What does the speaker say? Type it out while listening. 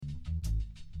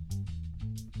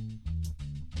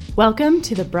Welcome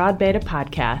to the Broad Beta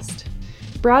Podcast.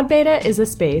 Broad Beta is a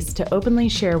space to openly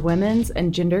share women's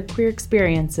and genderqueer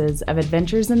experiences of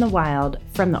adventures in the wild,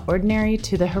 from the ordinary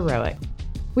to the heroic.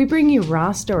 We bring you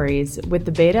raw stories with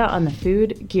the beta on the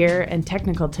food, gear, and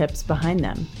technical tips behind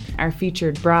them. Our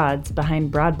featured broads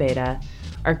behind Broad Beta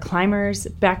are climbers,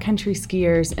 backcountry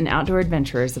skiers, and outdoor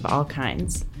adventurers of all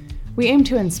kinds. We aim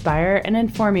to inspire and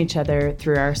inform each other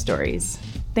through our stories.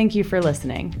 Thank you for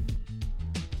listening.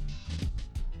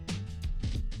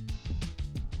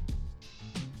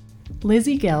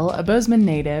 Lizzie Gill, a Bozeman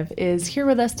native, is here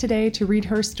with us today to read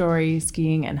her story,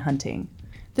 Skiing and Hunting.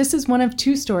 This is one of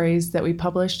two stories that we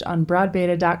published on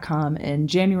broadbeta.com in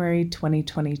January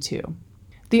 2022.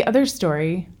 The other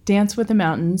story, Dance with the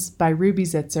Mountains by Ruby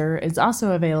Zitzer, is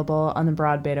also available on the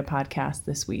Broad Beta podcast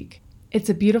this week. It's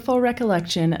a beautiful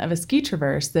recollection of a ski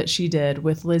traverse that she did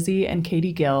with Lizzie and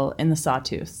Katie Gill in the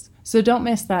Sawtooths, so don't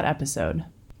miss that episode.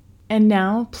 And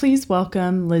now, please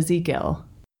welcome Lizzie Gill.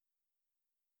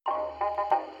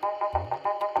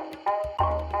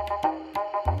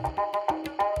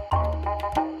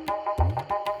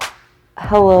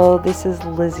 Hello, this is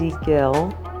Lizzie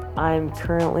Gill. I'm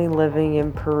currently living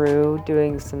in Peru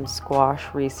doing some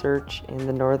squash research in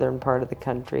the northern part of the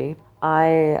country.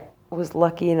 I was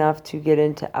lucky enough to get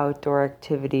into outdoor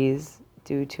activities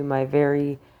due to my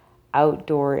very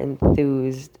outdoor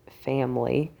enthused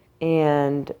family,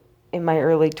 and in my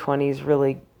early 20s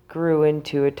really grew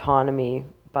into autonomy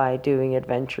by doing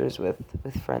adventures with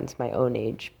friends my own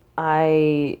age.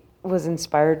 I was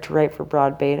inspired to write for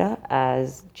Broad Beta,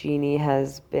 as Jeannie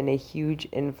has been a huge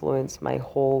influence my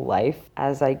whole life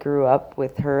as I grew up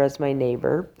with her as my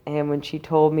neighbor. And when she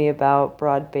told me about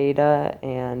Broad Beta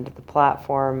and the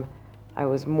platform, I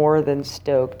was more than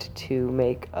stoked to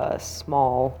make a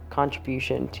small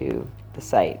contribution to the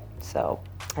site. So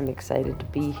I'm excited to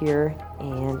be here,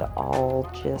 and I'll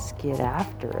just get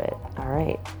after it. All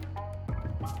right.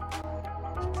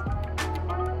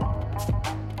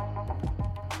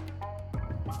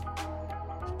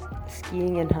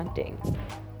 Skiing and Hunting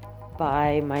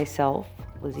by myself,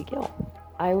 Lizzie Gill.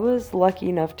 I was lucky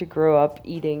enough to grow up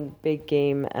eating big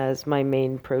game as my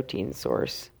main protein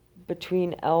source.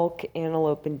 Between elk,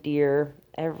 antelope, and deer,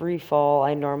 every fall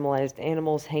I normalized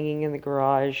animals hanging in the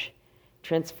garage,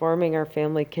 transforming our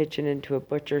family kitchen into a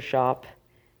butcher shop,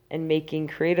 and making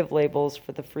creative labels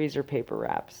for the freezer paper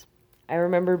wraps. I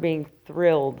remember being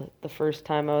thrilled the first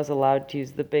time I was allowed to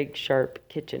use the big, sharp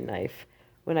kitchen knife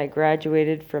when I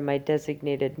graduated from my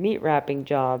designated meat wrapping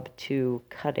job to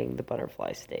cutting the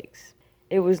butterfly steaks.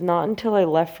 It was not until I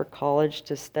left for college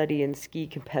to study and ski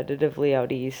competitively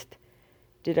out east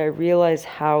did I realize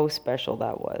how special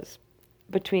that was.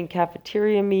 Between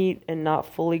cafeteria meat and not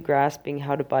fully grasping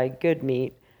how to buy good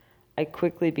meat, I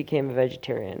quickly became a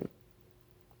vegetarian.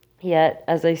 Yet,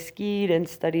 as I skied and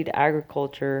studied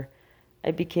agriculture, I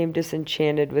became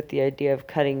disenchanted with the idea of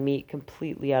cutting meat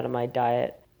completely out of my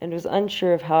diet, and was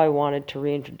unsure of how I wanted to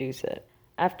reintroduce it.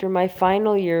 After my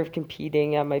final year of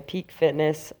competing at my peak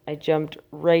fitness, I jumped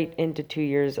right into 2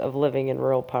 years of living in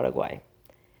rural Paraguay.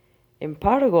 In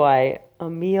Paraguay, a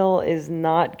meal is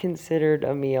not considered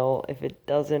a meal if it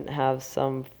doesn't have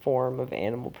some form of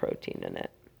animal protein in it.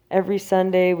 Every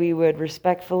Sunday, we would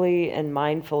respectfully and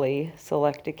mindfully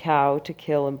select a cow to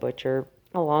kill and butcher.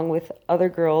 Along with other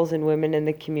girls and women in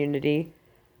the community,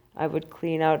 I would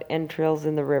clean out entrails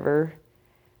in the river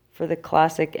for the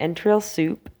classic entrail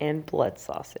soup and blood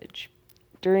sausage.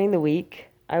 During the week,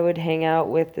 I would hang out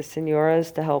with the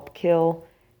senoras to help kill,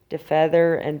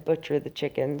 defeather, and butcher the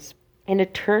chickens. In a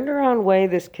turned-around way,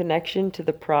 this connection to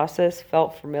the process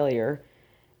felt familiar,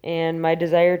 and my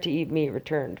desire to eat meat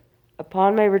returned.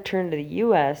 Upon my return to the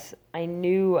U.S., I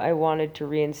knew I wanted to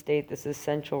reinstate this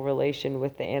essential relation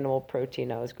with the animal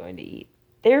protein I was going to eat.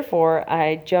 Therefore,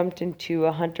 I jumped into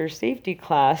a hunter safety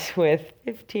class with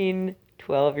 15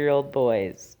 12-year-old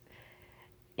boys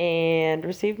and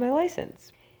received my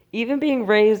license. Even being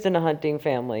raised in a hunting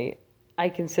family, I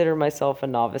consider myself a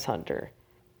novice hunter.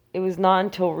 It was not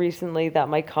until recently that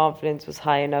my confidence was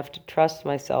high enough to trust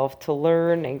myself to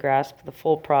learn and grasp the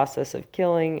full process of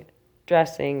killing,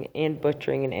 dressing, and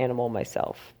butchering an animal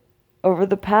myself. Over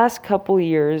the past couple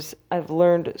years, I've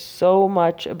learned so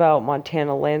much about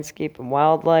Montana landscape and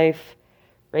wildlife,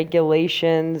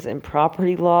 regulations and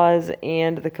property laws,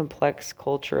 and the complex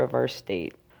culture of our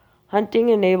state. Hunting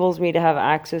enables me to have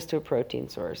access to a protein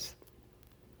source.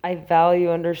 I value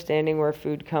understanding where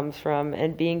food comes from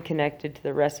and being connected to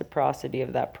the reciprocity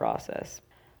of that process.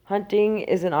 Hunting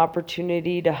is an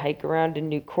opportunity to hike around in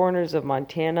new corners of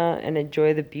Montana and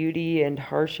enjoy the beauty and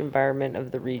harsh environment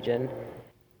of the region.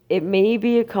 It may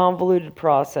be a convoluted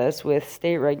process with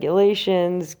state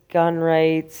regulations, gun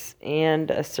rights,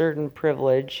 and a certain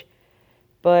privilege,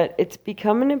 but it's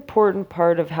become an important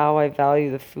part of how I value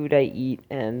the food I eat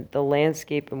and the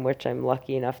landscape in which I'm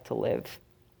lucky enough to live.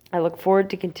 I look forward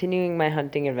to continuing my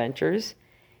hunting adventures,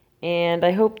 and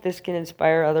I hope this can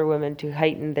inspire other women to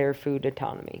heighten their food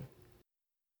autonomy.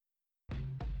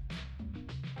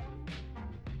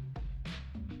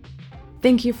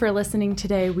 Thank you for listening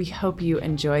today. We hope you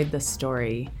enjoyed the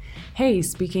story. Hey,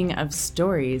 speaking of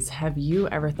stories, have you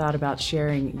ever thought about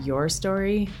sharing your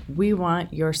story? We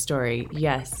want your story.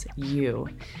 Yes, you.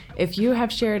 If you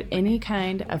have shared any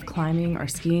kind of climbing or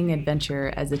skiing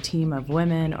adventure as a team of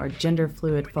women or gender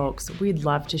fluid folks, we'd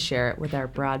love to share it with our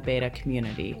Broad Beta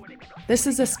community. This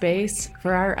is a space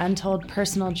for our untold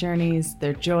personal journeys,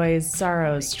 their joys,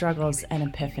 sorrows, struggles,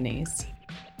 and epiphanies.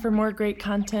 For more great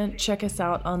content, check us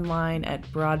out online at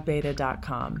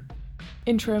broadbeta.com.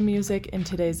 Intro music in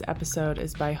today's episode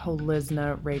is by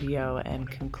Holizna Radio, and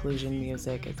conclusion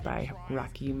music is by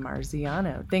Rocky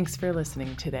Marziano. Thanks for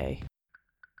listening today.